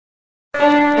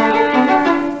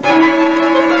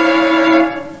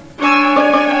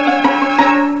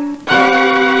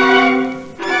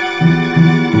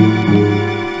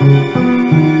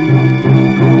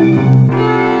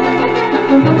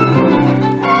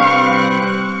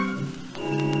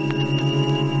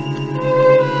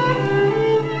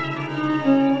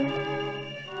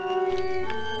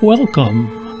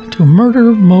Welcome to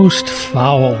Murder Most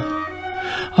Foul,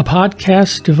 a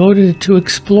podcast devoted to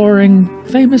exploring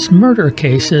famous murder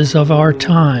cases of our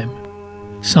time.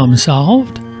 Some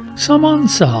solved, some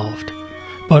unsolved,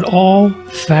 but all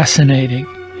fascinating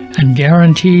and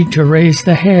guaranteed to raise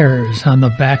the hairs on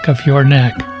the back of your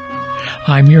neck.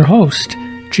 I'm your host,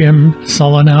 Jim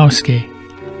Solanowski.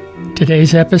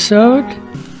 Today's episode: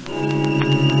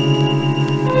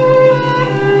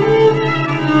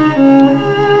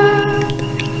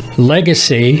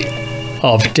 Legacy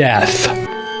of Death.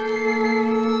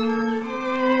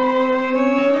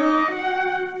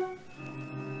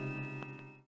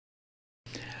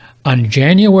 On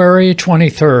January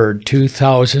 23,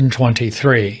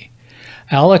 2023,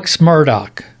 Alex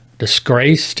Murdaugh,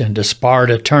 disgraced and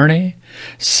disbarred attorney,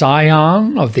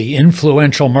 scion of the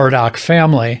influential Murdaugh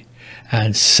family,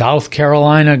 and South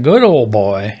Carolina good old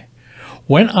boy,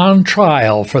 went on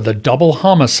trial for the double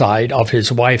homicide of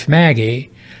his wife Maggie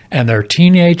and their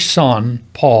teenage son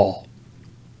Paul.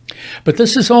 But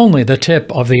this is only the tip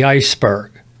of the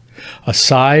iceberg.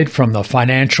 Aside from the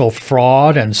financial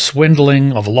fraud and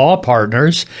swindling of law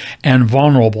partners and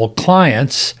vulnerable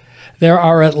clients, there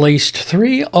are at least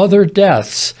 3 other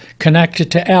deaths connected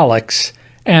to Alex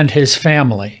and his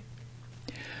family.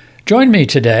 Join me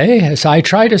today as I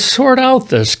try to sort out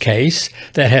this case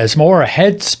that has more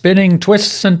head-spinning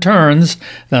twists and turns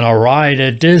than a ride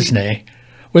at Disney,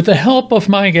 with the help of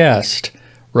my guest,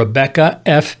 Rebecca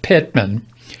F. Pittman,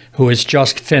 who has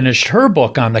just finished her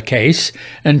book on the case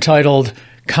entitled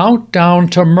Countdown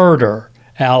to Murder,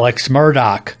 Alex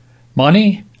Murdaugh,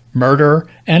 Money, Murder,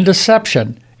 and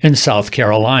Deception in South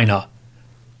Carolina.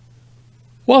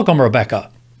 Welcome, Rebecca.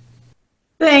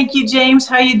 Thank you, James.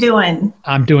 How you doing?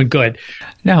 I'm doing good.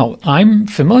 Now, I'm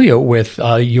familiar with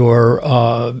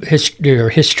your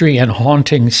history and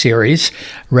haunting series.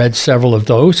 Read several of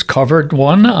those. Covered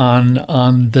one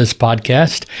on this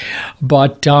podcast.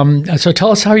 But so tell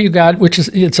us how you got.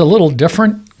 It's a little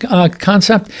different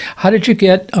concept. How did you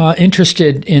get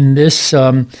interested in this?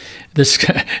 This,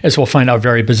 as we'll find out,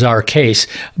 very bizarre case,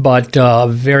 but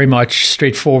very much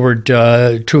straightforward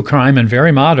true crime and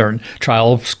very modern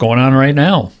trials going on right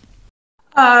now.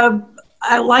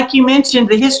 Like you mentioned,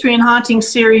 the History and Haunting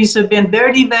series have been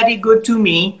very, very good to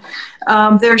me.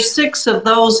 There's 6 of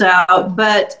those out,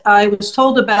 but I was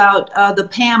told about the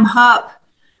Pam Hupp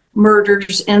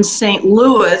murders in St.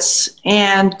 Louis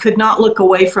and could not look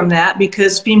away from that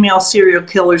because female serial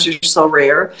killers are so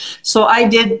rare. So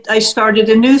I started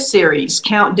a new series,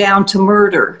 Countdown to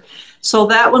Murder. So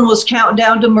that one was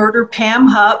Countdown to Murder, Pam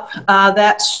Hupp.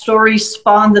 That story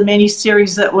spawned the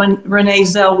miniseries that when Renee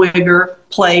Zellweger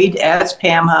played as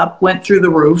Pam Hupp, went through the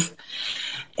roof.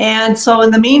 And so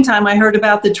in the meantime, I heard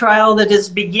about the trial that is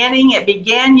beginning. It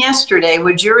began yesterday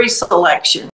with jury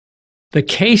selection. The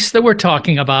case that we're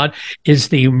talking about is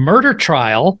the murder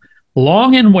trial,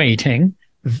 long in waiting,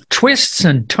 twists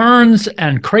and turns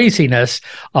and craziness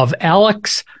of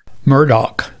Alex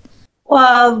Murdaugh.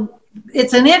 Well,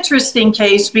 it's an interesting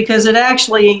case because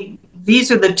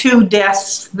these are the 2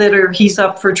 deaths that he's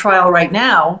up for trial right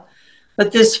now.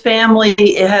 But this family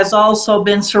has also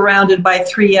been surrounded by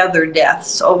 3 other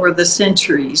deaths over the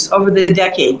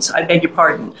decades, I beg your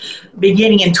pardon,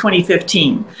 beginning in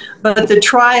 2015. But the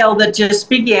trial that just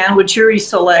began with jury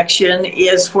selection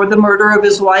is for the murder of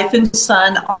his wife and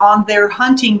son on their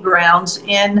hunting grounds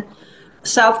in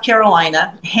South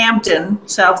Carolina, Hampton,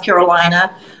 South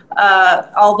Carolina,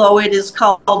 although it is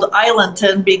called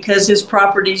Islandton because his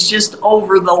property is just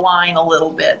over the line a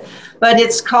little bit. But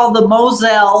it's called the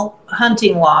Moselle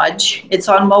Hunting Lodge. It's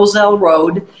on Moselle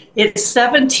Road. It's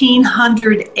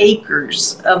 1,700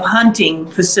 acres of hunting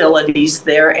facilities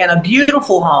there and a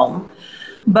beautiful home.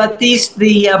 But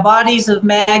the bodies of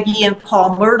Maggie and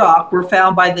Paul Murdaugh were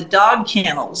found by the dog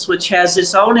kennels, which has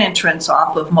its own entrance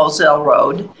off of Moselle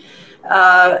Road.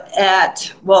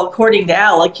 According to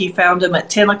Alec, he found them at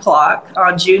 10 o'clock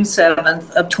on June 7th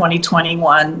of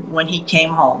 2021 when he came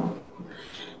home.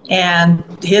 And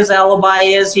his alibi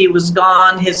is he was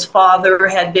gone. His father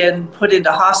had been put into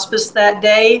hospice that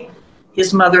day.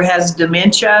 His mother has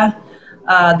dementia.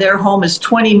 Their home is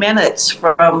 20 minutes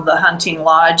from the hunting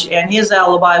lodge. And his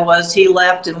alibi was he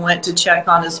left and went to check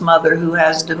on his mother who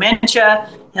has dementia.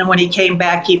 And when he came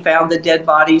back, he found the dead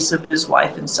bodies of his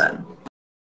wife and son.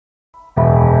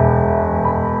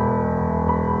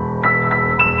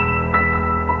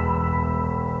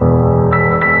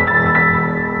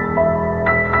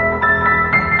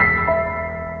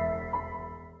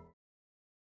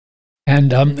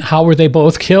 And how were they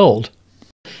both killed?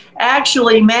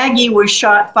 Actually, Maggie was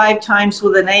shot 5 times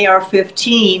with an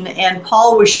AR-15, and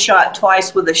Paul was shot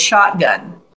twice with a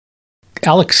shotgun.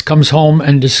 Alex comes home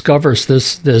and discovers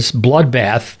this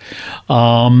bloodbath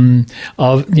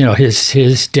of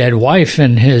his dead wife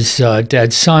and his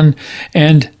dead son,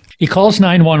 and he calls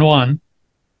 911.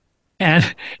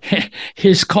 And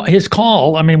his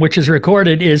call, I mean, which is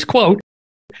recorded, is, quote,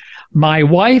 "My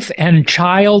wife and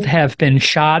child have been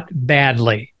shot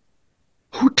badly."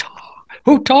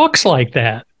 Who talks like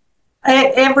that?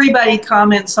 Everybody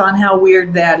comments on how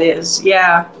weird that is.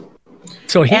 Yeah.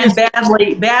 So and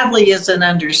badly is an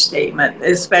understatement,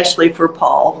 especially for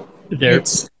Paul.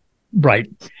 Right.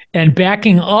 And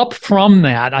backing up from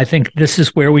that, I think this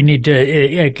is where we need to,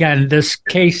 again, this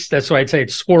case, that's why I'd say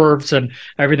it swerves and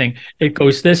everything. It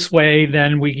goes this way,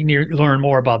 then we can learn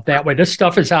more about that way. This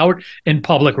stuff is out in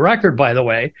public record, by the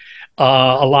way,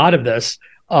 a lot of this,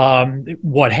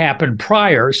 what happened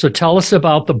prior. So tell us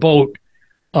about the boat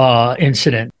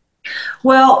incident.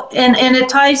 Well, and it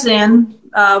ties in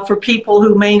for people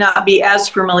who may not be as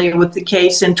familiar with the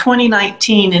case. In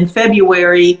 2019, in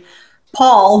February,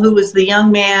 Paul, who was the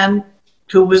young man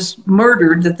who was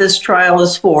murdered that this trial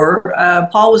is for,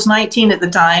 Paul was 19 at the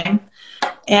time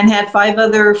and had 5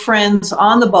 other friends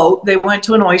on the boat. They went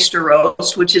to an oyster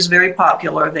roast, which is very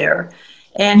popular there.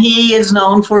 And he is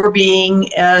known for being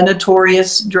a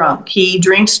notorious drunk. He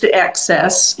drinks to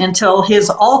excess until his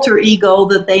alter ego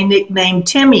that they nicknamed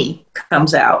Timmy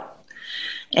comes out.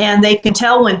 And they can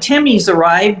tell when Timmy's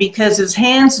arrived because his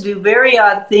hands do very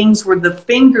odd things where the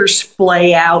fingers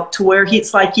splay out to where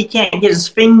it's like he can't get his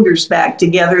fingers back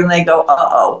together, and they go,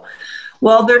 uh-oh.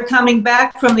 Well, they're coming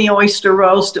back from the oyster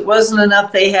roast. It wasn't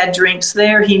enough they had drinks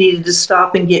there. He needed to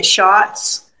stop and get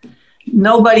shots.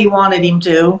 Nobody wanted him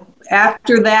to.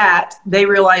 After that, they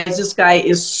realized this guy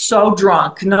is so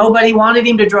drunk. Nobody wanted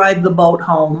him to drive the boat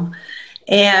home,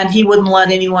 and he wouldn't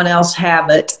let anyone else have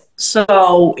it.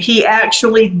 So he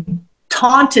actually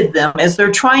taunted them as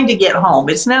they're trying to get home.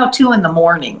 It's now 2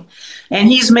 a.m, and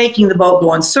he's making the boat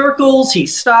go in circles.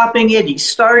 He's stopping it. He's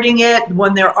starting it.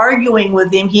 When they're arguing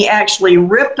with him, he actually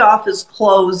ripped off his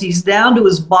clothes. He's down to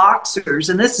his boxers,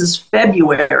 and this is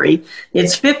February.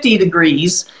 It's 50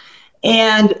 degrees,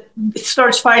 and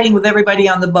starts fighting with everybody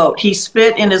on the boat. He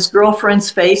spit in his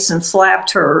girlfriend's face and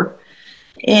slapped her.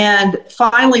 And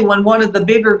finally, when one of the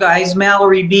bigger guys,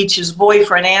 Mallory Beach's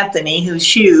boyfriend, Anthony,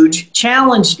 who's huge,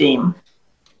 challenged him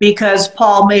because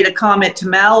Paul made a comment to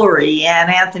Mallory,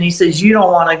 and Anthony says, "You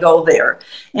don't want to go there."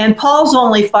 And Paul's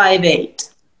only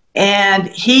 5'8", and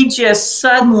he just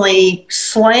suddenly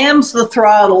slams the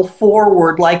throttle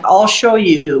forward like, "I'll show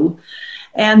you."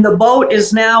 And the boat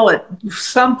is now at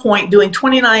some point doing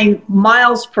 29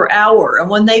 miles per hour. And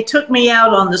when they took me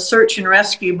out on the search and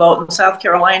rescue boat in South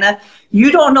Carolina, you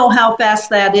don't know how fast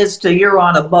that is till you're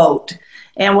on a boat.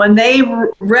 And when they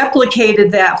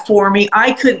replicated that for me,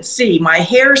 I couldn't see. My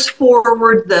hair's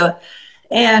forward.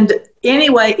 And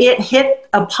anyway, it hit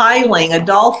a piling, a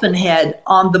dolphin head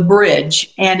on the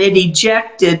bridge, and it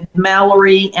ejected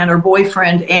Mallory and her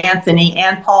boyfriend, Anthony,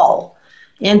 and Paul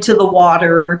into the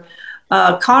water.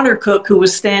 Connor Cook, who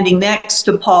was standing next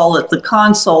to Paul at the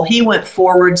console, he went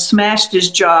forward, smashed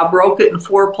his jaw, broke it in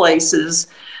 4 places.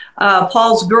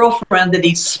 Paul's girlfriend that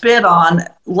he spit on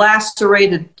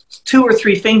lacerated 2 or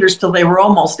 3 fingers till they were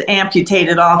almost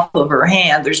amputated off of her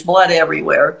hand. There's blood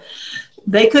everywhere.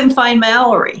 They couldn't find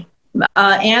Mallory.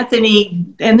 Anthony,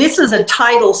 and this is a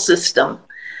tidal system.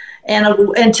 And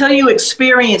until you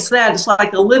experience that, it's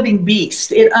like a living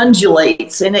beast. It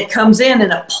undulates and it comes in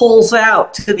and it pulls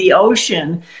out to the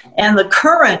ocean. And the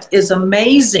current is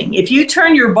amazing. If you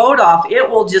turn your boat off, it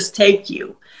will just take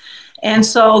you. And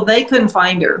so they couldn't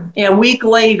find her. And a week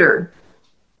later,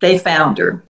 they found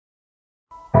her.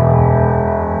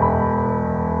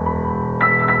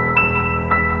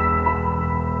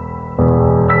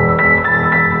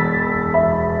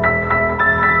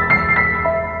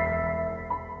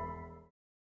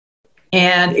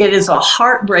 And it is a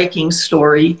heartbreaking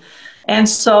story. And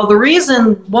so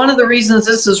one of the reasons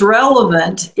this is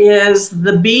relevant is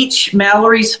the Beach,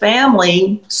 Mallory's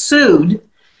family, sued.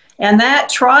 And that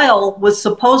trial was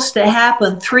supposed to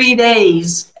happen 3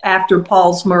 days after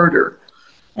Paul's murder.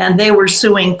 And they were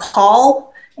suing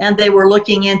Paul, and they were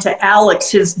looking into Alex,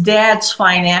 his dad's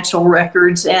financial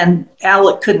records, and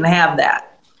Alec couldn't have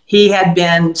that. He had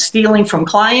been stealing from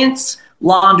clients,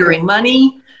 laundering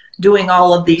money, doing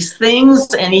all of these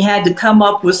things, and he had to come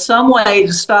up with some way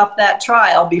to stop that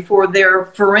trial before their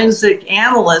forensic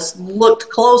analyst looked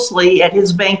closely at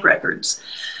his bank records.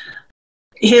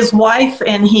 His wife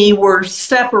and he were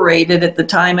separated at the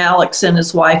time, Alex and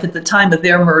his wife, at the time of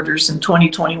their murders in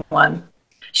 2021.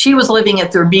 She was living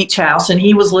at their beach house, and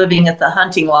he was living at the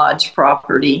hunting lodge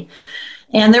property.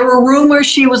 And there were rumors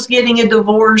she was getting a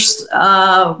divorce,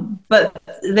 but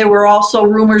there were also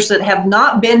rumors that have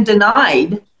not been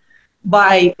denied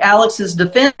by Alex's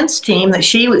defense team that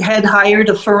she had hired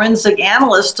a forensic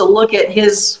analyst to look at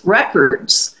his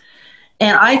records.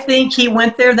 And I think he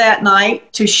went there that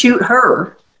night to shoot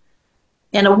her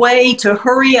in a way to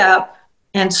hurry up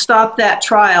and stop that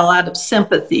trial out of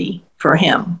sympathy for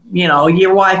him. You know,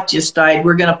 your wife just died.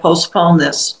 We're going to postpone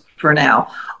this for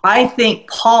now. I think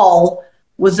Paul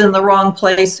was in the wrong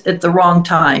place at the wrong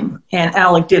time, and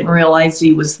Alec didn't realize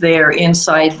he was there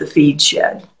inside the feed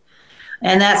shed.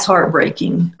 And that's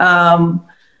heartbreaking.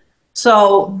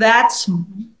 So that's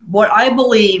what I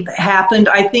believe happened.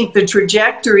 I think the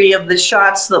trajectory of the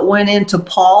shots that went into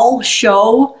Paul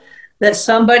show that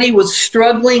somebody was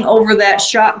struggling over that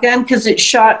shotgun, because it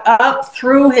shot up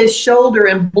through his shoulder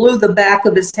and blew the back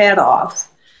of his head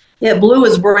off. It blew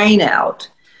his brain out.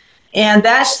 And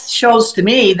that shows to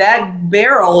me that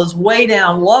barrel is way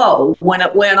down low when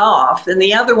it went off. And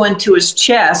the other one to his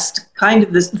chest, kind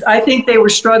of this, I think they were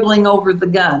struggling over the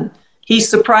gun. He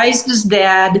surprised his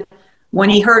dad when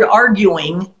he heard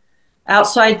arguing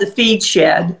outside the feed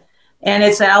shed. And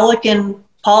it's Alec and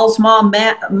Paul's mom,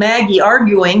 Maggie,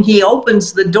 arguing. He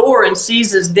opens the door and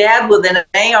sees his dad with an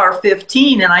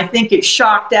AR-15, and I think it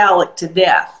shocked Alec to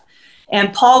death.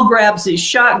 And Paul grabs his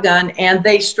shotgun, and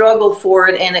they struggle for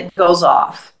it, and it goes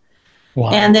off.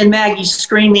 Wow. And then Maggie's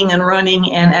screaming and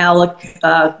running, and Alec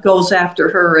goes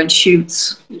after her and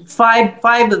shoots. Five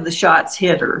of the shots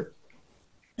hit her.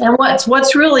 And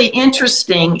what's really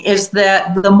interesting is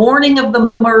that the morning of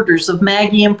the murders of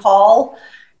Maggie and Paul,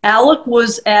 Alec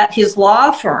was at his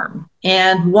law firm,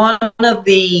 and one of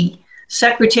the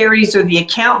secretaries or the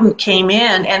accountant came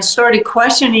in and started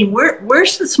questioning,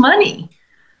 where's this money?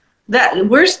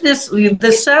 Where's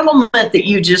the settlement that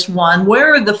you just won?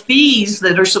 Where are the fees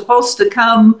that are supposed to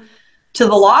come to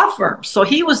the law firm? So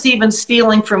he was even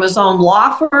stealing from his own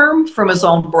law firm, from his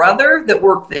own brother that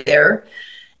worked there.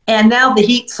 And now the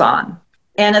heat's on.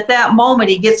 And at that moment,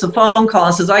 he gets a phone call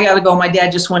and says, I got to go. My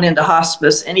dad just went into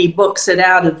hospice, and he books it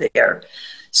out of there.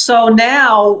 So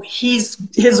now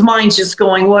his mind's just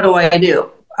going, what do I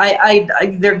do?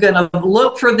 They're going to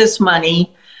look for this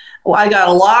money. Well, I got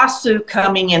a lawsuit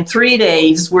coming in 3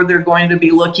 days where they're going to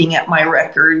be looking at my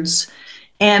records.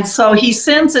 And so he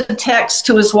sends a text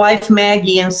to his wife,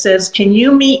 Maggie, and says, can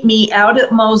you meet me out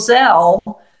at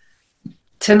Moselle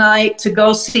tonight to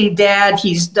go see Dad?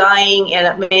 He's dying, and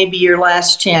it may be your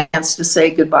last chance to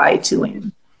say goodbye to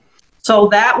him. So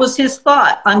that was his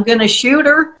thought. I'm going to shoot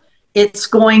her. It's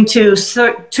going to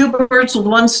two birds with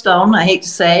one stone, I hate to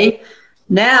say.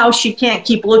 Now she can't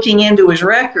keep looking into his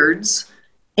records,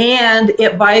 and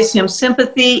it buys him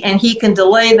sympathy, and he can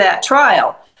delay that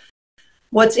trial.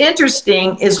 What's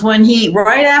interesting is when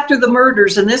right after the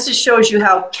murders, and this shows you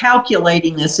how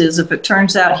calculating this is if it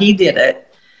turns out he did it,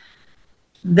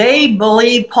 they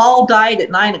believe Paul died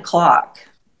at 9 o'clock.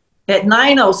 At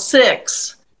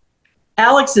 9:06,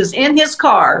 Alex is in his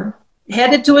car,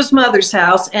 headed to his mother's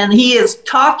house, and he is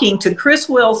talking to Chris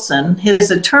Wilson,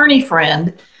 his attorney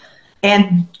friend,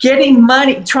 and getting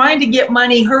money, trying to get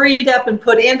money hurried up and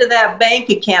put into that bank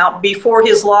account before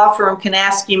his law firm can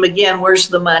ask him again, where's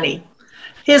the money?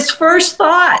 His first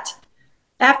thought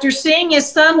after seeing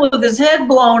his son with his head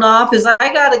blown off is,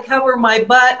 I got to cover my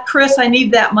butt. Chris, I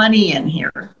need that money in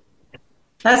here.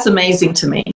 That's amazing to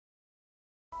me.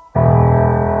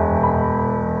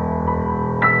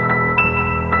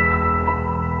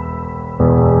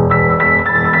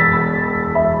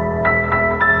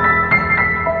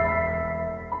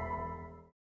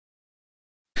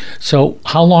 So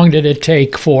how long did it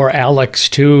take for Alex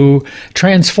to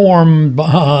transform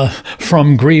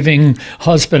from grieving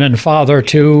husband and father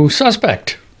to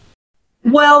suspect?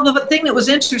 Well, the thing that was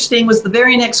interesting was the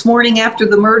very next morning after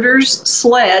the murders,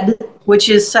 SLED, which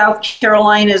is South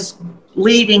Carolina's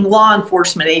leading law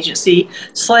enforcement agency,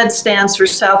 SLED stands for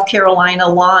South Carolina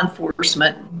Law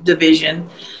Enforcement Division,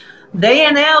 they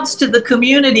announced to the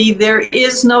community there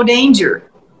is no danger.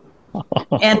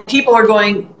 And people are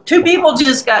going, 2 people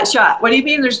just got shot. What do you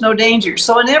mean there's no danger?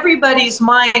 So in everybody's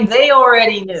mind, they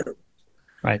already knew.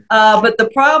 Right. But the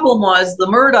problem was the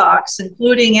Murdaughs,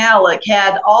 including Alec,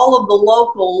 had all of the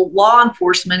local law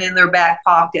enforcement in their back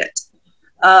pocket.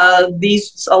 A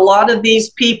lot of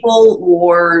these people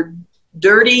were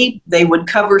dirty. They would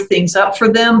cover things up for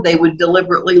them. They would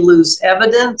deliberately lose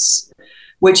evidence,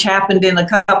 which happened in a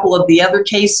couple of the other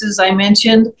cases I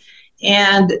mentioned.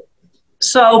 And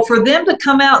so for them to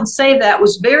come out and say that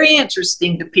was very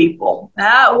interesting to people.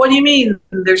 What do you mean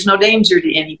there's no danger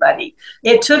to anybody?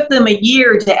 It took them a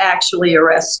year to actually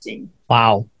arrest him.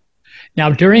 Wow.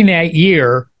 Now, during that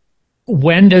year,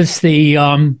 when does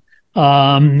when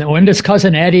does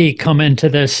cousin Eddie come into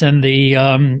this and the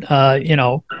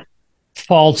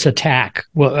false attack,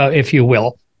 if you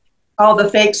will? Oh, the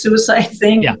fake suicide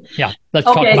thing? Yeah. Let's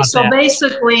talk about so that.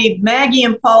 basically, Maggie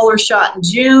and Paul are shot in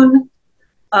June.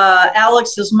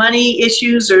 Alex's money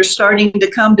issues are starting to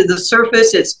come to the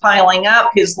surface. It's piling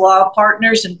up. His law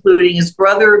partners, including his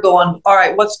brother, going, all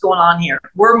right, what's going on here?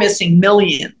 We're missing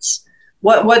millions.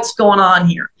 What's going on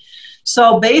here?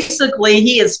 So basically,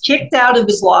 he is kicked out of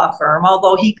his law firm,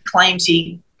 although he claims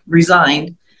he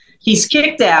resigned. He's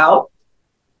kicked out,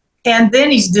 and then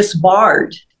he's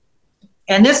disbarred.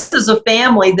 And this is a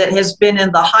family that has been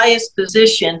in the highest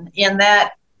position in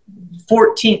that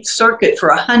 14th Circuit for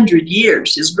 100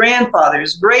 years. His grandfather,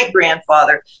 his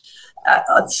great-grandfather.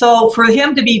 So for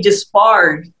him to be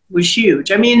disbarred was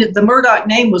huge. I mean, the Murdaugh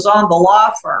name was on the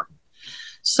law firm.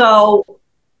 So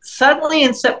suddenly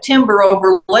in September,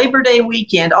 over Labor Day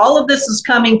weekend, all of this is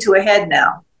coming to a head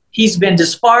now. He's been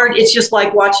disbarred. It's just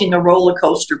like watching a roller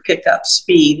coaster pick up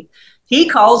speed. He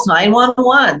calls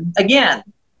 911 again.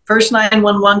 First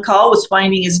 911 call was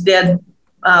finding his dead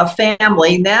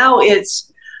family. Now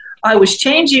it's, I was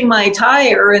changing my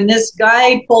tire and this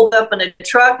guy pulled up in a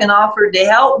truck and offered to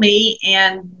help me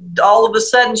and all of a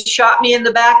sudden shot me in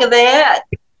the back of the head.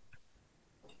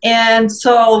 And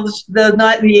so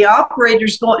the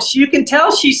operator's going, you can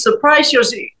tell she's surprised. She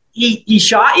goes, he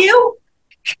shot you?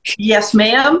 Yes,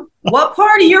 ma'am. What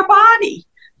part of your body?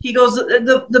 He goes,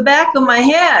 the back of my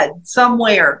head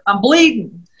somewhere. I'm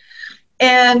bleeding.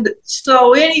 And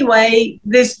so anyway,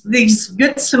 these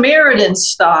Good Samaritans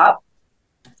stop.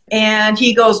 And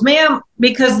he goes, ma'am,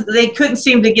 because they couldn't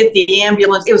seem to get the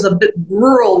ambulance. It was a bit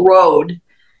rural road.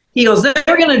 He goes, they're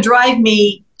going to drive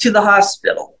me to the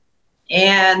hospital.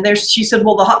 And she said,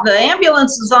 well, the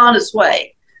ambulance is on its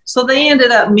way. So they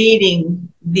ended up meeting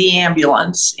the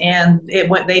ambulance and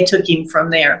they took him from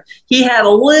there. He had a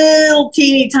little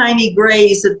teeny tiny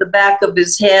graze at the back of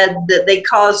his head that they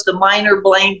caused a minor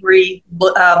brain bleed.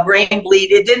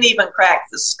 It didn't even crack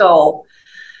the skull.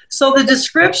 So the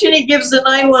description he gives the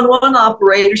 911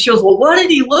 operator, she goes, well, what did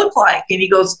he look like? And he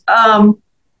goes, a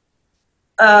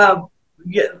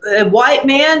white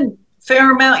man,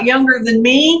 fair amount younger than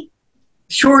me,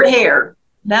 short hair.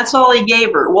 That's all he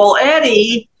gave her. Well,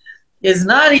 Eddie is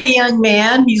not a young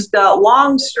man. He's got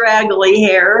long, straggly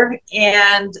hair.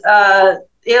 And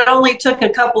it only took a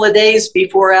couple of days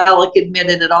before Alec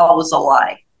admitted it all was a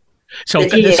lie. So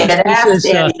this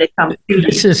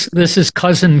is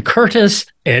cousin Curtis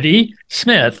Eddie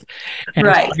Smith, and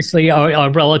right. Obviously a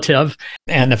relative.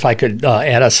 And if I could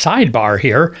add a sidebar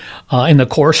here, in the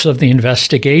course of the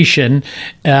investigation,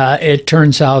 it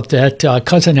turns out that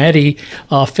cousin Eddie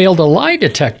failed a lie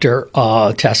detector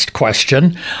test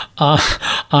question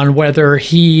on whether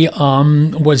he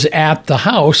was at the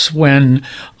house when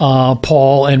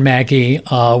Paul and Maggie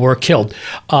were killed.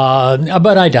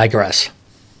 But I digress.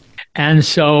 And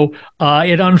so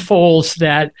it unfolds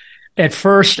that at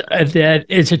first, that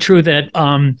is it true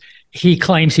that he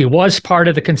claims he was part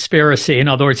of the conspiracy? In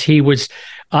other words, he was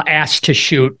asked to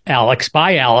shoot Alex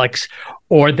by Alex,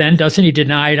 or then doesn't he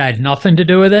deny it? I had nothing to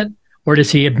do with it, or does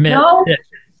he admit? No.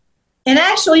 And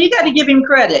actually, you got to give him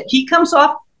credit. He comes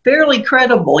off fairly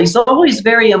credible. He's always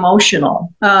very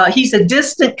emotional. He's a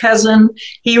distant cousin.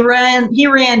 He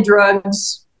ran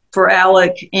drugs for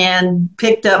Alec and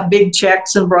picked up big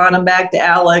checks and brought them back to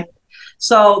Alec.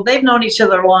 So they've known each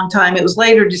other a long time. It was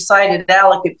later decided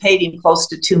Alec had paid him close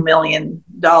to $2 million,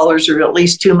 or at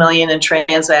least $2 million in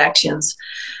transactions.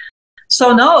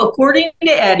 So no, according to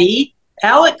Eddie,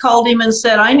 Alec called him and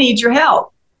said, I need your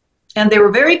help. And they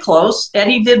were very close.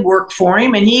 Eddie did work for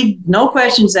him and no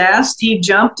questions asked. He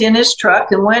jumped in his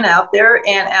truck and went out there,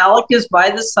 and Alec is by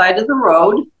the side of the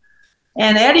road.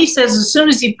 And Eddie says as soon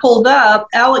as he pulled up,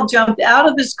 Alec jumped out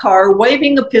of his car,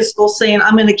 waving a pistol, saying,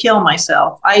 I'm going to kill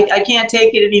myself. I can't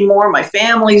take it anymore. My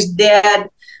family's dead.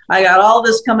 I got all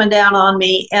this coming down on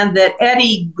me. And that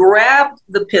Eddie grabbed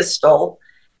the pistol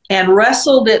and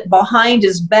wrestled it behind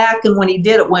his back. And when he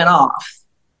did, it went off.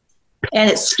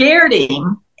 And it scared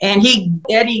him. And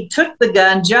Eddie took the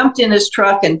gun, jumped in his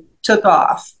truck, and took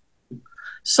off.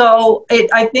 So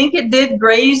I think it did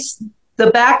graze the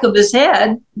back of his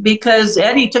head because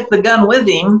Eddie took the gun with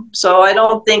him. So I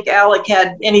don't think Alec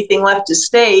had anything left to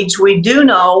stage. We do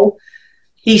know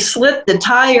he slit the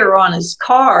tire on his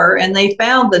car and they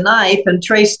found the knife and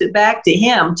traced it back to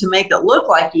him to make it look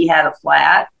like he had a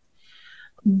flat.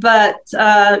 But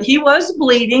he was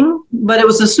bleeding, but it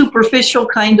was a superficial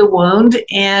kind of wound.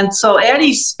 And so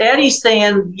Eddie's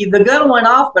saying the gun went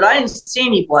off, but I didn't see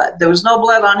any blood. There was no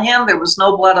blood on him. There was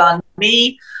no blood on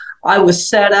me. I was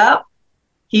set up.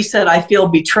 He said, I feel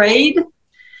betrayed.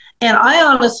 And I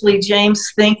honestly,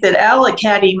 James, think that Alec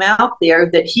had him out there,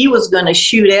 that he was going to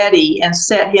shoot Eddie and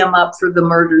set him up for the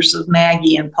murders of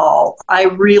Maggie and Paul. I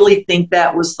really think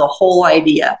that was the whole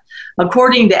idea.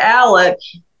 According to Alec,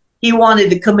 he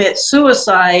wanted to commit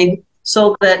suicide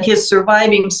so that his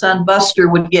surviving son, Buster,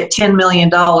 would get $10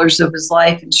 million of his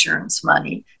life insurance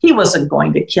money. He wasn't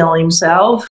going to kill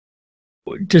himself.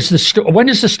 When does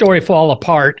the story fall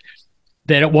apart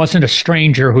that it wasn't a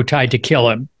stranger who tried to kill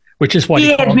him, which is what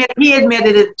he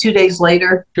admitted it 2 days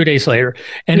later. 2 days later.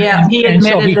 He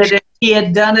admitted that he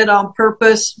had done it on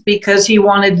purpose because he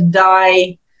wanted to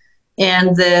die,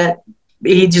 and that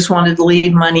he just wanted to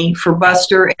leave money for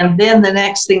Buster. And then the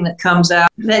next thing that comes out,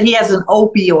 that he has an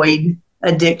opioid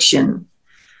addiction.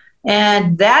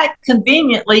 And that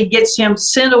conveniently gets him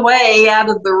sent away out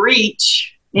of the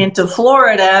reach into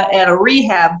Florida at a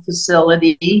rehab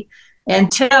facility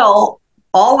until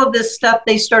all of this stuff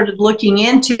they started looking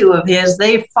into of his,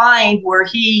 they find where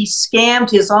he scammed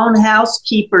his own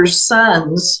housekeeper's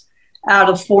sons out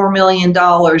of $4 million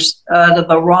out of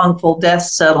a wrongful death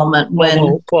settlement.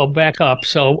 Well, back up.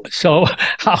 So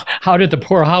how did the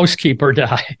poor housekeeper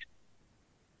die?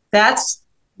 That's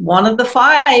one of the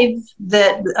 5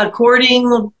 that,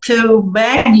 according to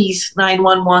Maggie's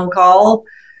 911 call,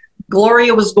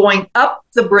 Gloria was going up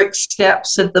the brick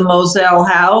steps at the Moselle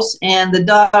house, and the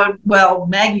dog, well,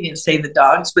 Maggie didn't say the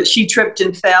dogs, but she tripped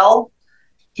and fell,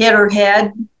 hit her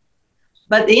head.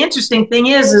 But the interesting thing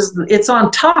is it's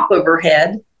on top of her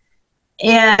head.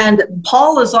 And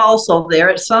Paul is also there.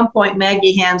 At some point,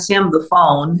 Maggie hands him the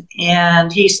phone,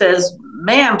 and he says,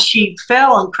 ma'am, she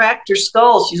fell and cracked her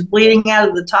skull. She's bleeding out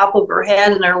of the top of her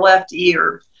head and her left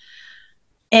ear.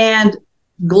 And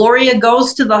Gloria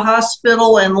goes to the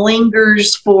hospital and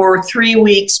lingers for 3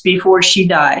 weeks before she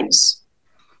dies.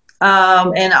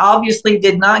 And obviously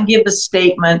did not give a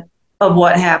statement of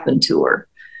what happened to her.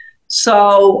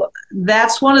 So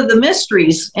that's one of the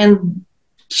mysteries. And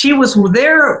she was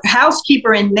their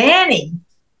housekeeper and nanny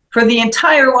for the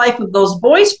entire life of those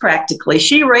boys, practically.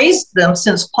 She raised them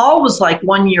since Paul was like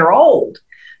 1 year old.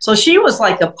 So she was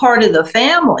like a part of the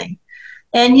family.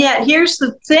 And yet, here's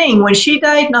the thing. When she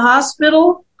died in the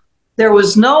hospital, there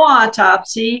was no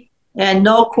autopsy and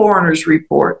no coroner's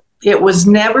report. It was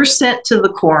never sent to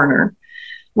the coroner,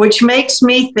 which makes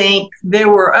me think there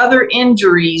were other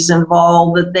injuries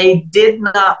involved that they did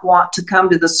not want to come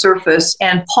to the surface.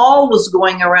 And Paul was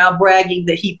going around bragging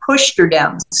that he pushed her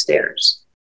down the stairs.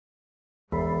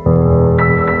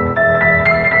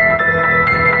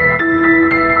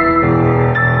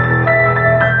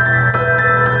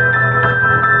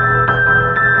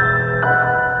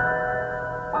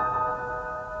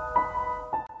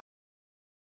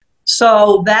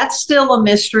 So that's still a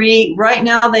mystery. Right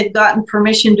now, they've gotten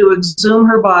permission to exhume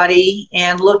her body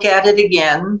and look at it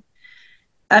again.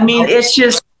 I mean, it's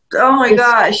just, oh my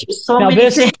gosh, so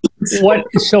many things.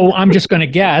 So I'm just going to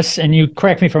guess, and you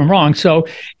correct me if I'm wrong. So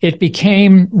it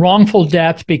became wrongful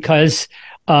death because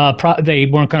they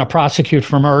weren't going to prosecute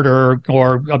for murder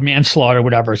or manslaughter or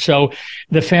whatever. So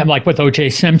the like with O.J.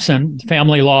 Simpson, the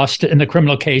family lost in the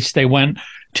criminal case. They went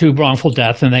to wrongful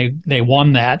death, and they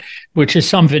won that, which is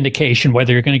some vindication.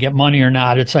 Whether you're going to get money or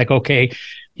not, it's like, okay,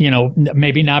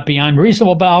 maybe not beyond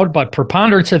reasonable doubt, but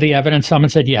preponderance of the evidence, someone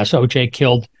said, yes, OJ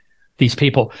killed these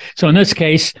people. So in this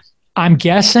case, I'm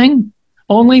guessing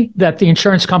only that the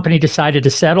insurance company decided to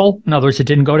settle. In other words, it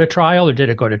didn't go to trial, or did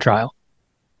it go to trial?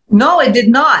 No, it did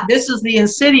not. This is the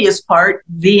insidious part.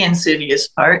 The insidious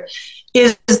part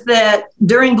is that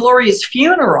during Gloria's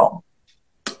funeral,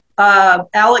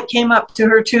 Alec came up to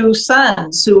her 2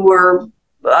 sons, who were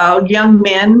young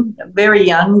men, very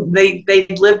young. They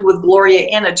lived with Gloria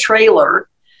in a trailer.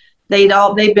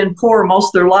 They'd been poor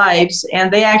most of their lives,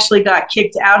 and they actually got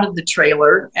kicked out of the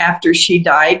trailer after she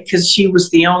died because she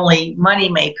was the only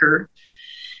moneymaker.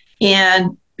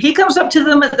 And he comes up to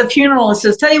them at the funeral and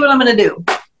says, "Tell you what I'm going to do.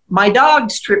 My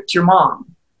dogs tripped your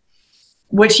mom,"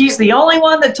 which he's the only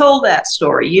one that told that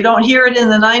story. You don't hear it in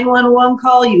the 911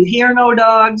 call. You hear no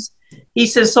dogs. He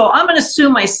says, so I'm going to sue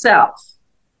myself.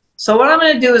 So what I'm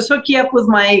going to do is hook you up with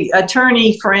my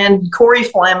attorney friend, Corey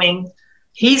Fleming.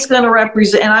 He's going to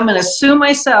represent, and I'm going to sue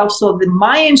myself so that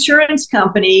my insurance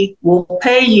company will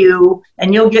pay you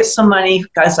and you'll get some money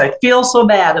because I feel so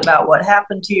bad about what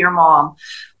happened to your mom.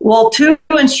 Well, 2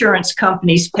 insurance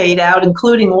companies paid out,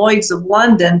 including Lloyd's of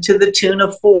London, to the tune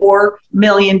of $4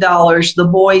 million. The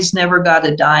boys never got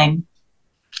a dime.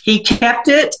 He kept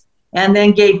it and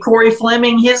then gave Corey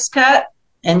Fleming his cut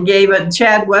and gave it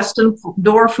Chad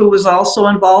Westendorf, who was also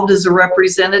involved as a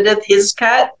representative, his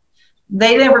cut.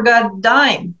 They never got a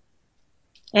dime.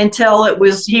 until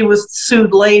he was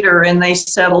sued later and they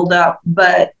settled up.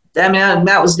 But I mean,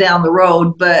 that was down the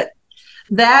road. But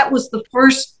that was the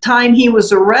first time he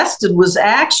was arrested, was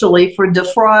actually for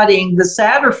defrauding the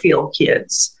Satterfield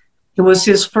kids. It was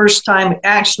his first time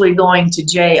actually going to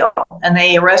jail, and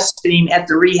they arrested him at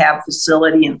the rehab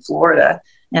facility in Florida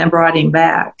and brought him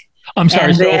back. I'm sorry,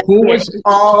 and so it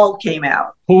all came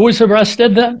out. Who was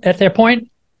arrested at that point?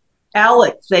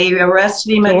 Alec. They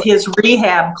arrested him at his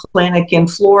rehab clinic in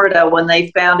Florida when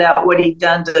they found out what he'd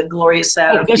done to Gloria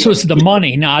Satterfield. This was the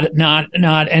money, not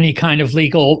any kind of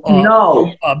legal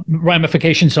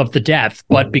ramifications of the death,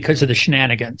 but because of the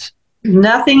shenanigans.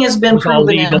 Nothing has been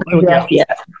proven in the death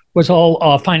yet. It was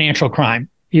all financial crime.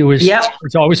 He was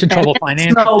always in trouble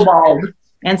financially. Snowballed.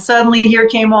 And suddenly here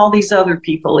came all these other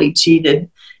people he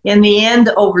cheated. In the end,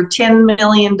 over $10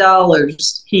 million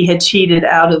he had cheated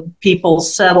out of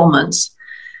people's settlements.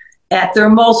 At their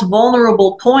most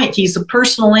vulnerable point, he's a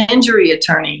personal injury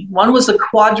attorney. One was a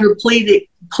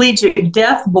quadriplegic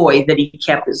deaf boy that he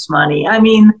kept his money. I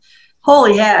mean,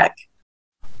 holy heck.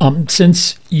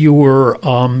 Since you were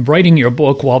writing your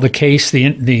book while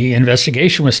the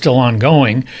investigation was still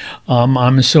ongoing,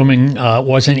 I'm assuming it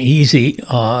wasn't easy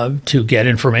to get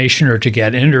information or to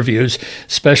get interviews,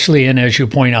 especially in, as you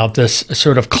point out, this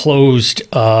sort of closed,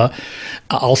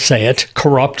 I'll say it,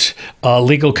 corrupt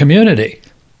legal community.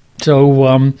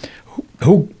 So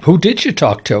who did you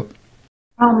talk to?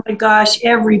 Oh my gosh,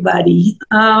 everybody.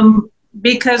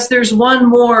 Because there's one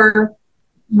more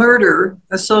murder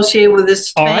associated with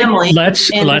this family. All right,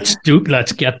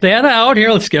 let's get that out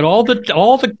here. Let's get all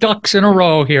the ducks in a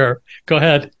row here. Go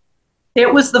ahead.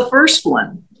 It was the first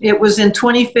one. It was in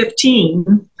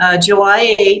 2015,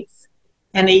 July 8th,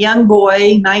 and a young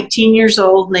boy, 19 years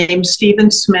old, named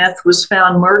Stephen Smith, was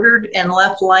found murdered and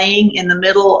left laying in the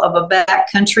middle of a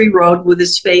backcountry road with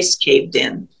his face caved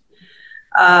in.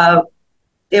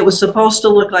 It was supposed to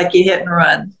look like a hit and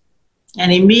run.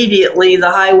 And immediately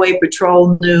the highway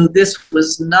patrol knew this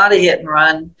was not a hit and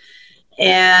run.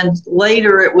 And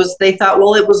later they thought,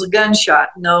 well, it was a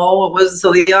gunshot. No, it was.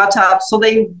 So the autopsy, so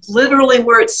they literally,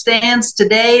 where it stands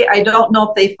today, I don't know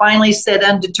if they finally said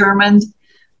undetermined,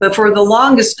 but for the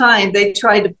longest time, they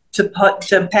tried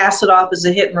to pass it off as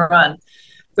a hit and run.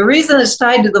 The reason it's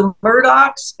tied to the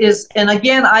Murdaughs is, and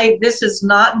again, this has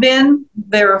not been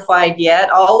verified yet.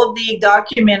 All of the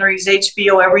documentaries,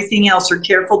 HBO, everything else, are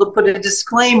careful to put a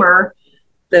disclaimer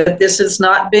that this has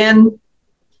not been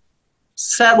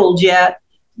settled yet.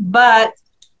 But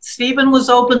Stephen was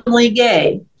openly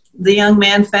gay. The young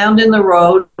man found in the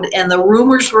road, and the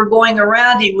rumors were going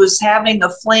around he was having a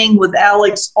fling with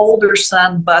Alec's older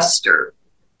son, Buster.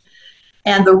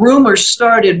 And the rumors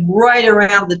started right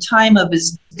around the time of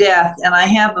his death. And I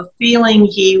have a feeling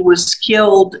he was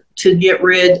killed to get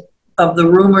rid of the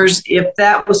rumors. If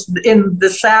that was in the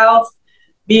South,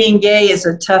 being gay is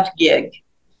a tough gig.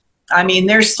 I mean,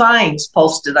 there's signs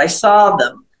posted. I saw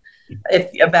them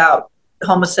about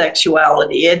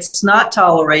homosexuality. It's not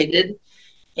tolerated.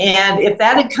 And if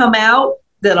that had come out,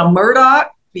 that a Murdaugh,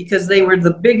 because they were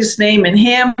the biggest name in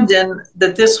Hamden,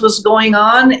 that this was going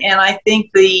on. And I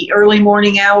think the early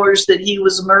morning hours that he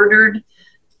was murdered,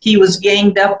 he was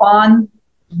ganged up on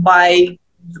by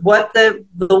what the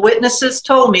witnesses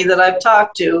told me that I've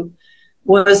talked to,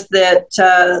 was that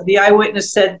the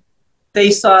eyewitness said they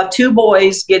saw two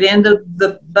boys get into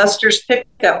the Buster's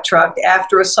pickup truck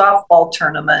after a softball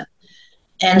tournament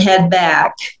and head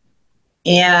back.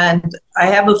 And I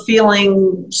have a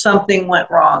feeling something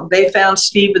went wrong. They found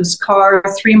Stephen's car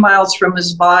 3 miles from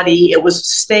his body. It was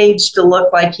staged to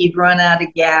look like he'd run out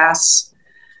of gas.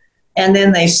 And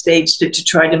then they staged it to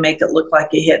try to make it look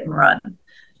like a hit and run.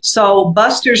 So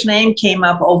Buster's name came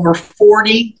up over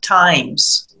 40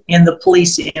 times in the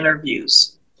police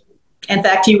interviews. In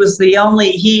fact, he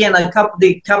and a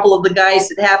couple of the guys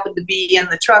that happened to be in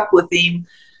the truck with him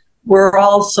were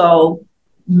also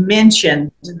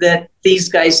mentioned that these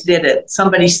guys did it.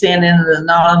 Somebody sent in an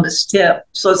anonymous tip.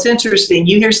 So it's interesting.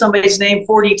 You hear somebody's name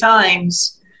 40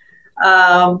 times,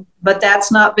 but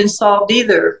that's not been solved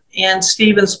either. And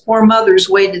Stephen's poor mother's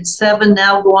waited 7,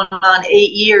 now going on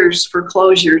 8 years for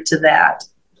closure to that.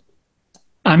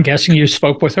 I'm guessing you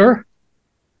spoke with her?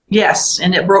 Yes,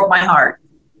 and it broke my heart.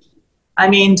 I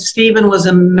mean, Stephen was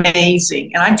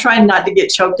amazing, and I'm trying not to get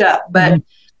choked up, but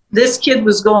this kid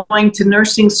was going to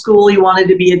nursing school. He wanted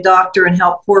to be a doctor and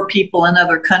help poor people in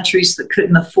other countries that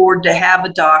couldn't afford to have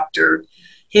a doctor.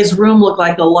 His room looked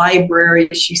like a library,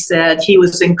 she said. He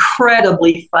was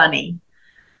incredibly funny.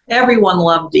 Everyone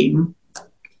loved him.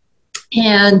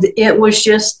 And it was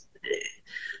just,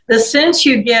 The sense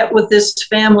you get with this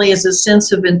family is a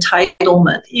sense of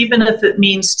entitlement, even if it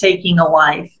means taking a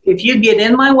life. If you get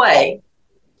in my way,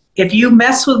 if you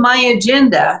mess with my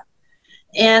agenda,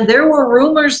 and there were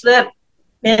rumors that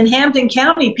in Hampden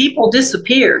County, people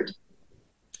disappeared.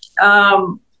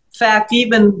 In fact,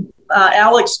 even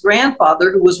Alex's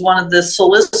grandfather, who was one of the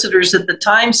solicitors at the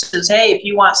time, says, hey, if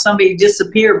you want somebody to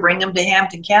disappear, bring them to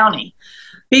Hampden County.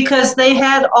 Because they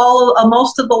had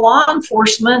most of the law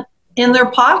enforcement in their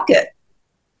pocket.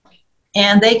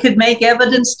 And they could make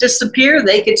evidence disappear.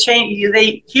 They could change.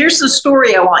 Here's the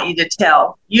story I want you to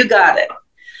tell. You got it.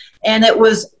 And it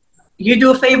was, you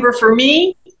do a favor for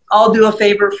me, I'll do a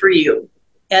favor for you.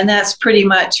 And that's pretty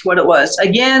much what it was.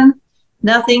 Again,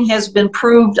 nothing has been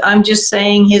proved. I'm just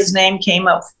saying his name came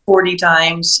up 40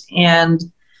 times. And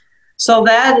so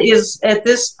that is, at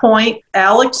this point,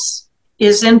 Alex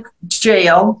is in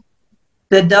jail.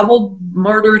 The double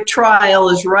murder trial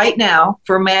is right now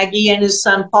for Maggie and his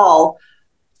son, Paul.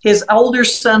 His older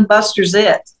son, Buster's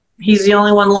it. He's the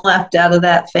only one left out of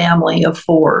that family of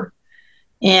 4.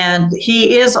 And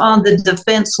he is on the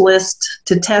defense list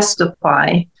to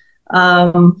testify.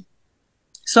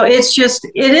 So it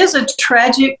is a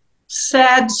tragic,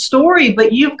 sad story,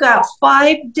 but you've got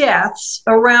 5 deaths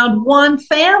around one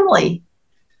family.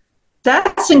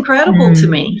 That's incredible to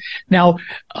me. Now,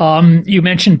 you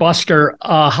mentioned Buster.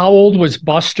 How old was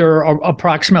Buster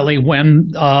approximately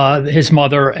when his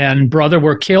mother and brother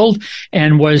were killed?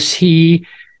 And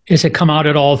has it come out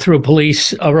at all through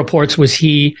police reports?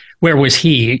 Where was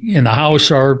he, in the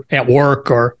house or at work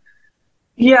or?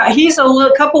 Yeah, he's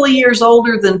a couple of years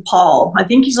older than Paul. I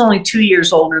think he's only 2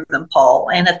 years older than Paul.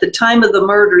 And at the time of the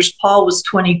murders, Paul was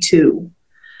 22.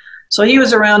 So he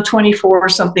was around 24 or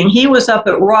something. He was up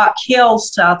at Rock Hill,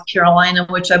 South Carolina,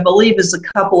 which I believe is a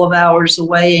couple of hours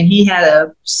away. And he had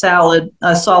a solid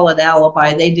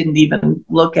alibi. They didn't even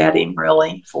look at him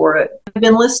really for it. I've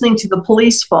been listening to the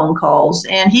police phone calls,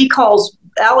 and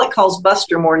Alec calls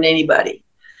Buster more than anybody.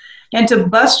 And to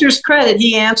Buster's credit,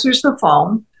 he answers the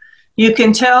phone. You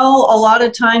can tell a lot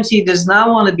of times he does not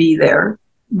want to be there,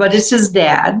 but it's his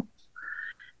dad.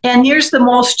 And here's the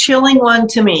most chilling one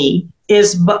to me,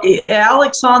 is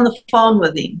Alex on the phone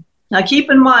with him. Now keep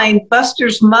in mind,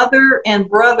 Buster's mother and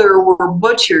brother were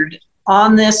butchered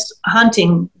on these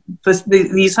hunting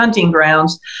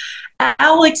grounds.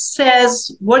 Alex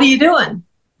says, what are you doing?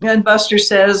 And Buster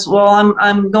says, well,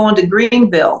 I'm going to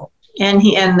Greenville. And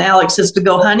Alex says, to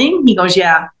go hunting? He goes,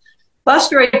 yeah.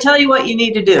 Buster, I tell you what you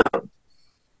need to do.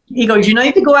 He goes, you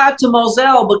need to go out to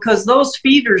Moselle because those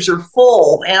feeders are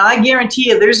full. And I guarantee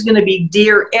you there's going to be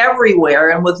deer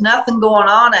everywhere. And with nothing going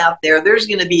on out there, there's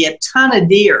going to be a ton of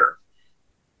deer.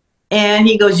 And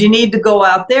he goes, you need to go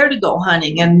out there to go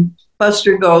hunting. And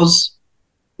Buster goes,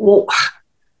 well,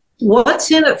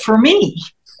 what's in it for me?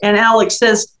 And Alex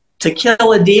says, to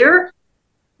kill a deer?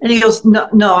 And he goes, no,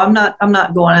 I'm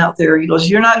not going out there. He goes,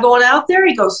 you're not going out there?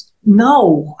 He goes,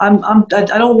 no, I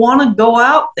don't want to go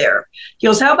out there. He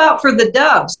goes, how about for the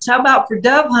doves? How about for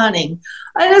dove hunting?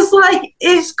 And it's like,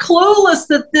 he's clueless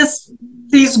that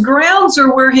these grounds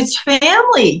are where his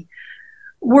family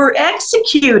were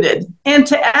executed. And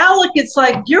to Alec, it's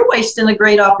like, you're wasting a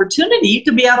great opportunity. You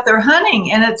could be out there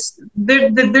hunting, and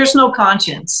there's no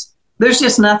conscience. There's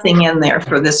just nothing in there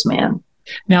for this man.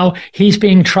 Now he's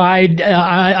being tried.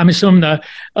 I'm assuming the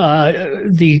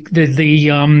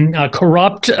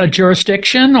corrupt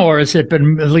jurisdiction, or has it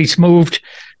been at least moved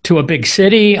to a big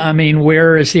city? I mean,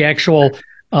 where is the actual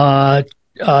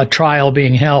trial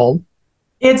being held?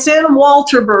 It's in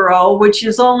Walterboro, which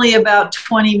is only about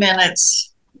 25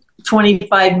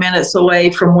 minutes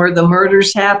away from where the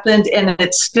murders happened, and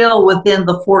it's still within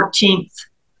the 14th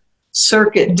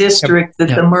Circuit District that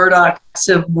the Murdaughs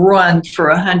have run for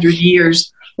 100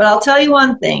 years. But I'll tell you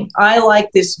one thing. I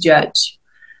like this judge.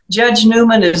 Judge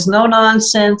Newman is no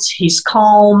nonsense. He's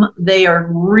calm. They are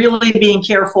really being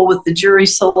careful with the jury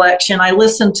selection. I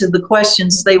listened to the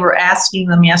questions they were asking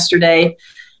them yesterday.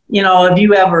 You know, have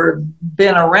you ever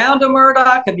been around a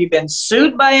Murdaugh? Have you been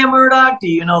sued by a Murdaugh? Do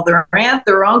you know their aunt,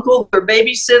 their uncle, their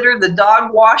babysitter, the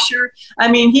dog washer? I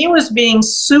mean, he was being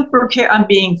I'm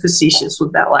being facetious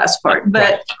with that last part,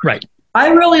 but right. I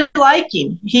really like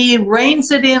him. He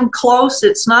reins it in close.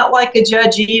 It's not like a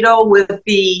Judge Ito with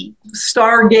the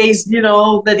stargaze,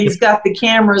 that he's got the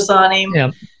cameras on him.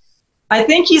 Yeah. I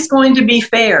think he's going to be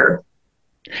fair.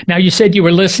 Now, you said you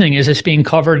were listening. Is this being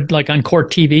covered like on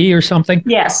Court TV or something?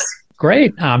 Yes.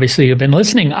 Great. Obviously, you've been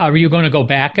listening. Are you going to go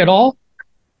back at all?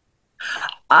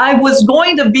 I was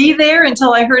going to be there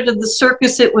until I heard of the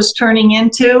circus it was turning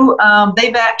into.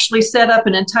 They've actually set up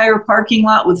an entire parking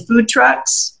lot with food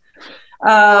trucks.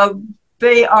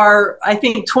 They are, I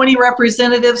think, 20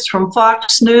 representatives from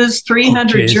Fox News,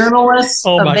 300 journalists,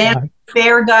 a Vanity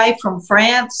Fair guy from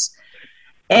France,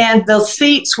 and the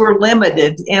seats were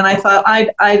limited. And I thought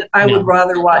I would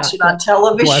rather watch it on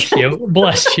television.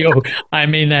 Bless you. I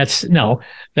mean, that's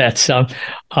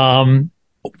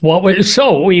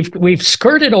so we've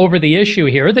skirted over the issue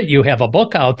here that you have a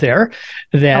book out there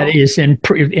that is and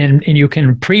you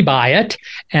can pre-buy it,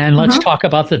 and let's talk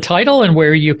about the title and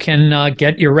where you can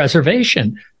get your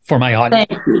reservation for my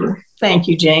audience. Thank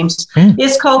you, James.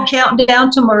 It's called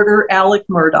Countdown to Murder, Alec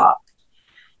Murdaugh,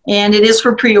 and it is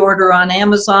for pre-order on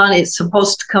Amazon. It's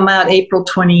supposed to come out April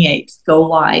 28th, go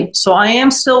live. So I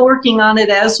am still working on it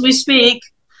as we speak,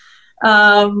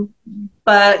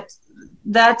 but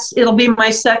it'll be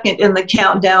my second in the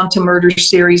Countdown to Murder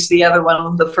series. The other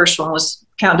one, the first one, was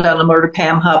Countdown to Murder,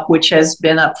 Pam Hupp, which has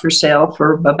been up for sale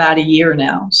for about a year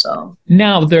now. So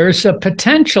now there's a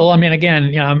potential. I mean,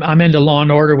 again, I'm into Law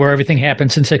and Order where everything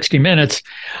happens in 60 minutes,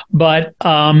 but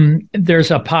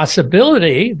there's a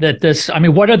possibility that this. I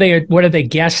mean, what are they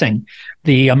guessing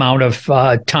the amount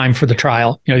of time for the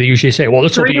trial? They usually say, well,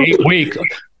 this will be 8 weeks.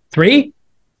 3?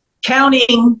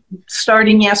 Counting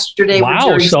starting yesterday.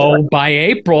 Wow. So by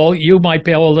April, you might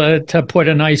be able to put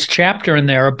a nice chapter in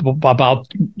there about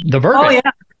the verdict. Oh, yeah.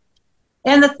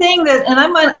 And the thing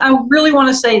I really want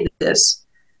to say this.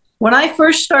 When I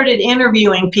first started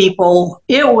interviewing people,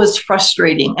 it was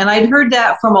frustrating. And I'd heard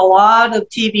that from a lot of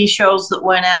TV shows that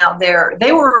went out there.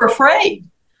 They were afraid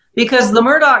because the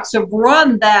Murdaughs have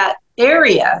run that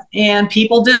area and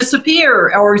people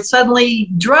disappear, or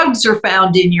suddenly drugs are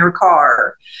found in your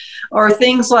car, or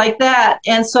things like that.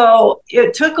 And so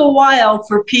it took a while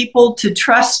for people to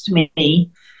trust me.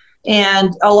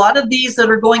 And a lot of these that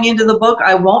are going into the book,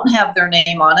 I won't have their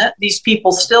name on it. These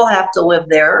people still have to live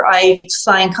there. I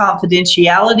sign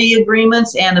confidentiality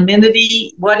agreements,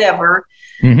 anonymity, whatever.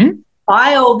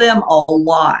 I owe them a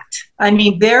lot. I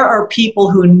mean, there are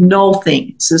people who know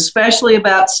things, especially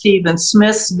about Stephen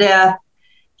Smith's death.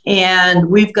 And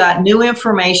we've got new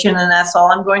information, and that's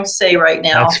all I'm going to say right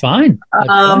now. That's fine.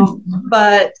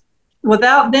 But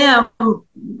without them,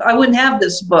 I wouldn't have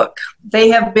this book. They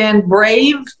have been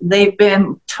brave. They've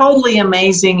been totally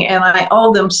amazing, and I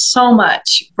owe them so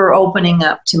much for opening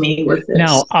up to me with this.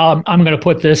 Now, I'm going to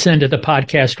put this into the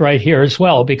podcast right here as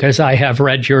well, because I have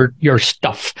read your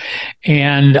stuff,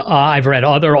 and I've read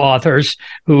other authors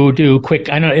who do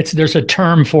quick. I know there's a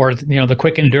term for it, the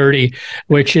quick and dirty,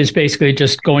 which is basically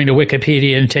just going to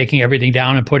Wikipedia and taking everything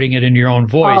down and putting it in your own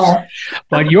voice.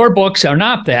 But your books are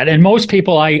not that, and most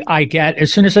people I get,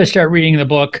 as soon as I start reading the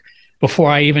book, before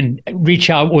I even reach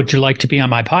out, would you like to be on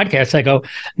my podcast? I go,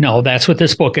 no, that's what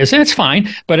this book is. And it's fine,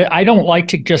 but I don't like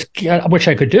to just, which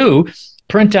I could do,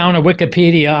 print down a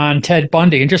Wikipedia on Ted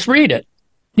Bundy and just read it,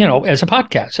 as a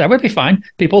podcast. That would be fine.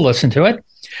 People listen to it.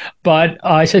 But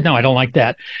I said, no, I don't like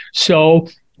that. So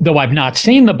though I've not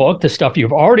seen the book, the stuff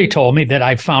you've already told me that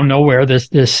I've found nowhere,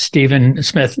 this Stephen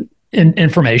Smith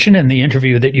information in the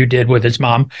interview that you did with his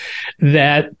mom,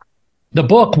 that the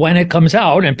book, when it comes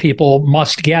out, and people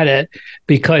must get it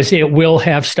because it will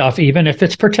have stuff, even if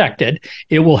it's protected,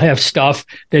 it will have stuff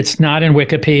that's not in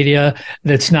Wikipedia,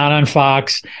 that's not on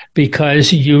Fox,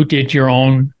 because you did your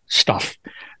own stuff.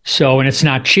 So, and it's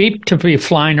not cheap to be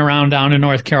flying around down in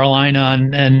North Carolina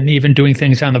and even doing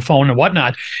things on the phone and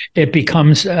whatnot. It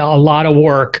becomes a lot of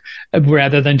work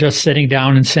rather than just sitting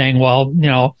down and saying, well,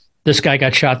 this guy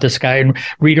got shot, this guy, and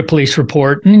read a police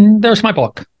report, and there's my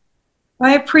book.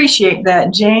 I appreciate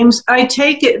that, James. I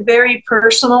take it very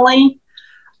personally.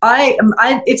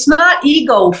 It's not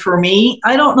ego for me.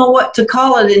 I don't know what to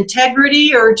call it,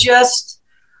 integrity, or just,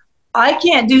 I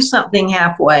can't do something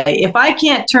halfway. If I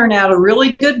can't turn out a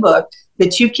really good book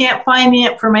that you can't find the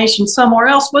information somewhere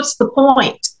else, what's the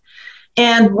point?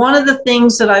 And one of the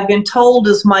things that I've been told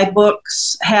is my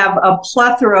books have a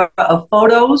plethora of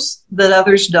photos that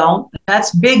others don't.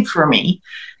 That's big for me.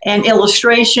 And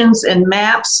illustrations and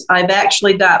maps. I've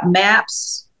actually got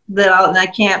maps and I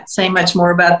can't say much more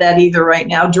about that either right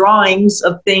now. Drawings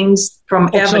of things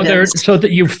from evidence. So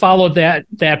that you followed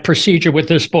that procedure with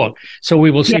this book. So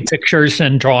we will see pictures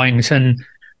and drawings and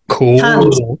cool.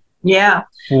 Tons. Yeah.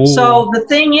 Ooh. So the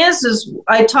thing is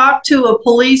I talked to a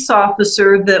police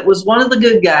officer that was one of the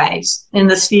good guys in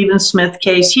the Stephen Smith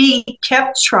case. He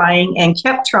kept trying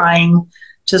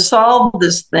to solve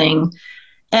this thing.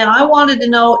 And I wanted to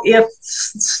know if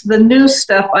the new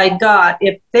stuff I got,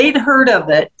 if they'd heard of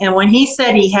it. And when he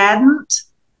said he hadn't,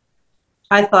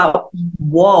 I thought,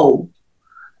 whoa.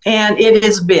 And it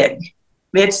is big.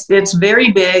 It's very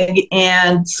big,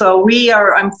 and so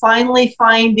I'm finally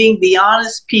finding the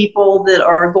honest people that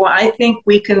are going. I think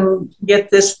we can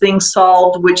get this thing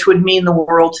solved, which would mean the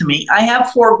world to me. I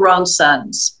have 4 grown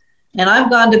sons, and I've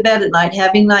gone to bed at night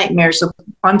having nightmares.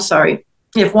 I'm sorry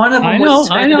if one of them. I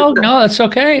know. No, it's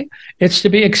okay. It's to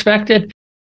be expected.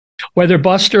 Whether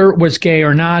Buster was gay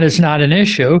or not is not an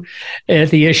issue.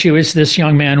 The issue is this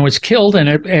young man was killed, and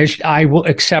I will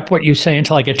accept what you say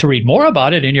until I get to read more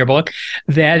about it in your book,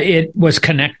 that it was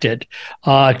connected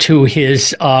to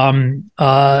his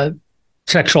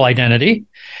sexual identity,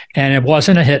 and it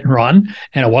wasn't a hit and run,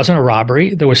 and it wasn't a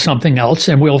robbery. There was something else,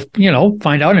 and we'll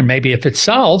find out, and maybe if it's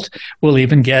solved, we'll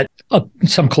even get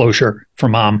some closure for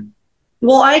Mom.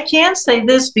 Well, I can say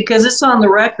this because it's on the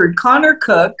record. Connor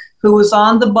Cook, who was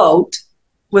on the boat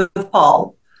with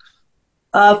Paul,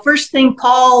 first thing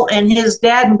Paul and his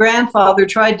dad and grandfather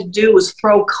tried to do was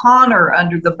throw Connor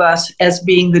under the bus as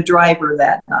being the driver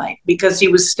that night, because he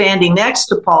was standing next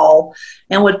to Paul.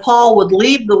 And when Paul would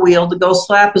leave the wheel to go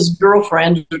slap his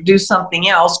girlfriend or do something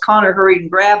else, Connor hurried and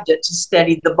grabbed it to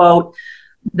steady the boat.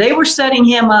 They were setting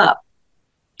him up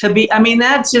to be,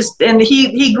 that's just, and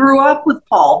he grew up with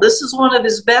Paul. This is one of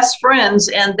his best friends,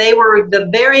 and they were, the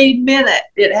very minute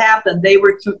it happened, they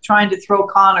were trying to throw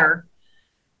Connor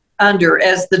under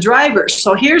as the driver.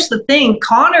 So here's the thing.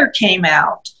 Connor came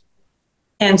out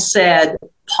and said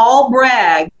Paul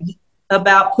bragged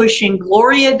about pushing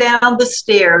Gloria down the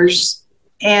stairs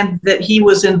and that he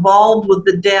was involved with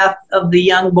the death of the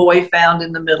young boy found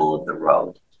in the middle of the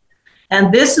road.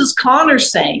 And this is Connor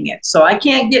saying it, so I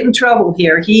can't get in trouble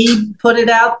here. He put it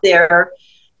out there,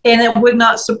 and it would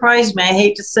not surprise me. I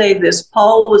hate to say this.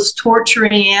 Paul was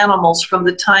torturing animals from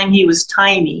the time he was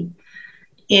tiny,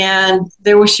 and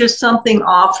there was just something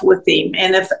off with him.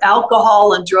 And if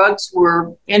alcohol and drugs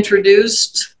were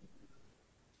introduced,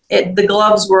 the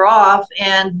gloves were off.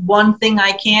 And one thing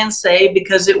I can say,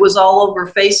 because it was all over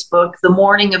Facebook, the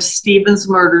morning of Stephen's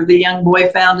murder, the young boy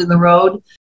found in the road,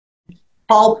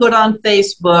 Paul put on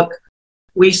Facebook,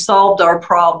 "We solved our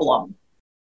problem."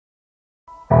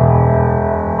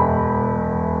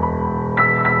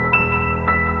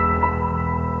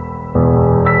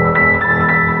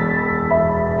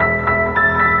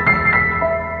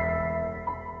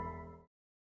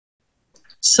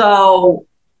 So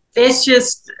it's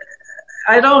just,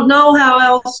 I don't know how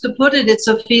else to put it. It's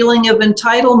a feeling of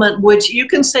entitlement, which you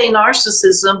can say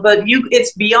narcissism, but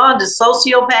it's beyond a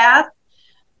sociopath.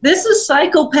 This is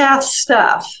psychopath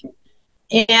stuff,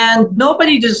 and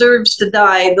nobody deserves to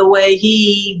die the way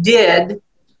he did.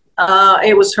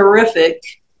 It was horrific,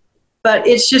 but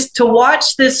it's just to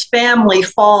watch this family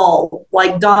fall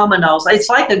like dominoes. It's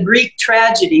like a Greek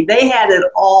tragedy. They had it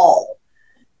all,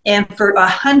 and for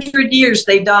 100 years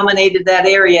they dominated that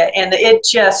area, and it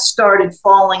just started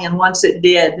falling, and once it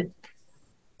did,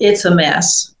 it's a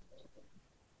mess.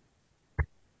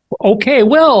 Okay,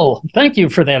 well, thank you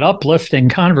for that uplifting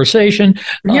conversation.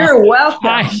 You're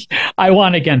welcome. I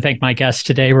want to again thank my guest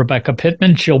today, Rebecca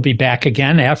Pittman. She'll be back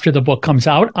again after the book comes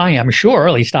out, I am sure.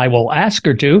 At least I will ask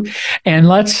her to. And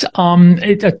let's go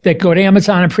to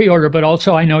Amazon and pre-order, but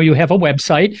also I know you have a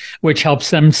website which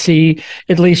helps them see,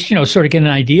 at least, sort of get an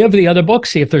idea of the other books,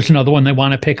 see if there's another one they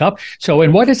want to pick up. So,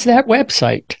 and what is that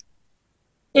website?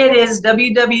 It is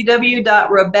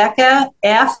www.Rebecca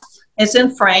F as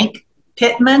in Frank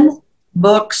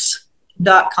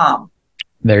PittmanBooks.com.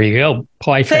 There you go.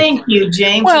 Quite thank you,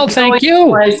 James. Well, thank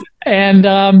you.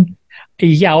 And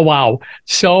yeah, wow.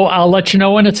 So I'll let you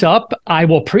know when it's up. I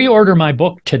will pre-order my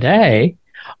book today.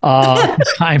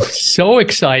 I'm so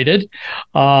excited.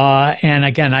 And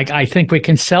again, I think we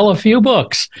can sell a few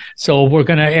books. So we're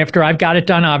going to, after I've got it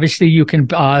done, obviously you can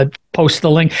post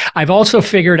the link. I've also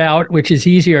figured out, which is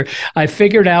easier, I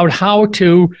figured out how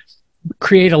to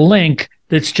create a link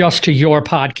that's just to your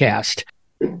podcast.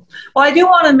 Well, I do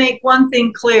want to make one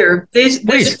thing clear.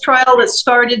 This trial that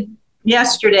started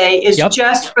yesterday is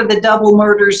just for the double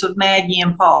murders of Maggie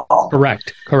and Paul.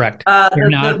 Correct.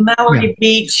 The Mallory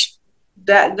Beach,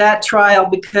 that trial,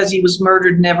 because he was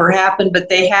murdered, never happened, but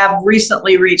they have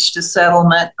recently reached a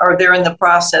settlement, or they're in the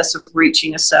process of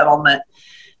reaching a settlement.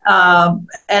 And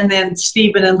then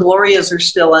Stephen and Gloria's are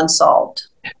still unsolved.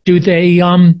 Do they...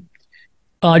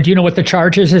 do you know what the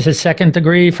charge is? Is it second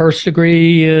degree, first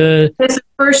degree? It's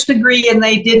first degree, and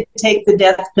they did take the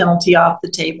death penalty off the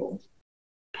table.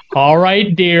 All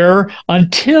right, dear.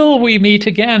 Until we meet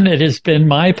again, it has been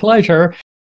my pleasure.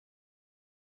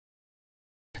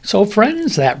 So,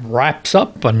 friends, that wraps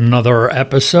up another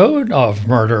episode of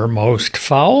Murder Most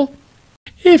Foul.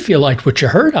 If you liked what you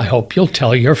heard, I hope you'll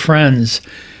tell your friends.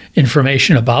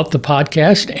 Information about the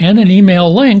podcast and an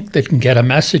email link that can get a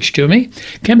message to me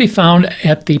can be found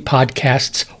at the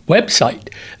podcast's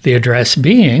website, the address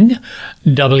being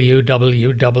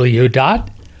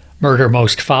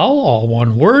www.murdermostfoul, all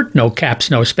one word, no caps,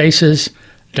 no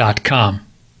spaces.com.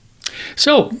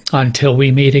 So, until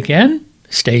we meet again,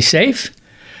 stay safe,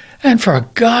 and for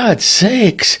God's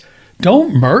sakes,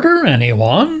 don't murder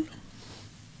anyone.